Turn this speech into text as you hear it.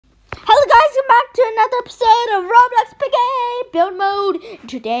back to another episode of Roblox Piggy build mode. And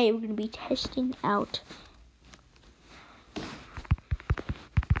today we're going to be testing out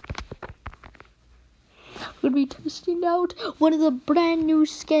one of the brand new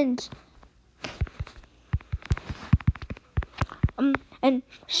skins. And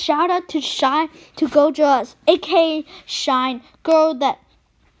shout out to Goja's, aka shinegyrl,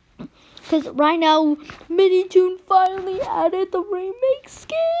 because right now Mini June finally added the remake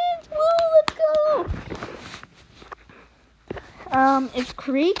skins. Woo, let's go. If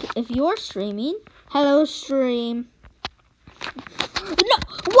Creek, if you're streaming, hello stream. No,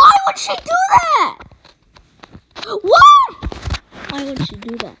 why would she do that? What? Why would she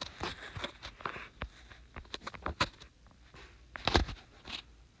do that?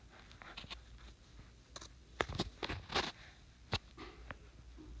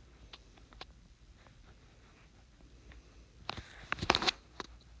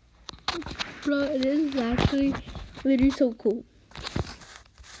 Bro, it is actually really so cool.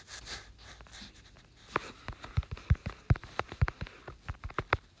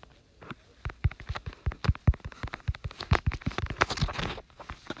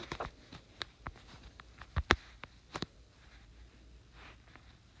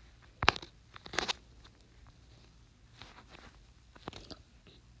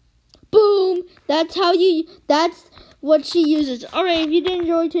 Boom! That's what she uses. Alright, if you did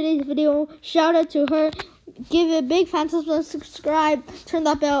enjoy today's video, shout out to her. Give it a big thumbs up, subscribe, turn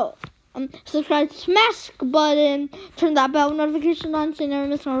that bell, subscribe, smash the button, turn that bell notification on so you never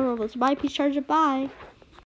miss my Roblox. Bye, peace, charge it, bye.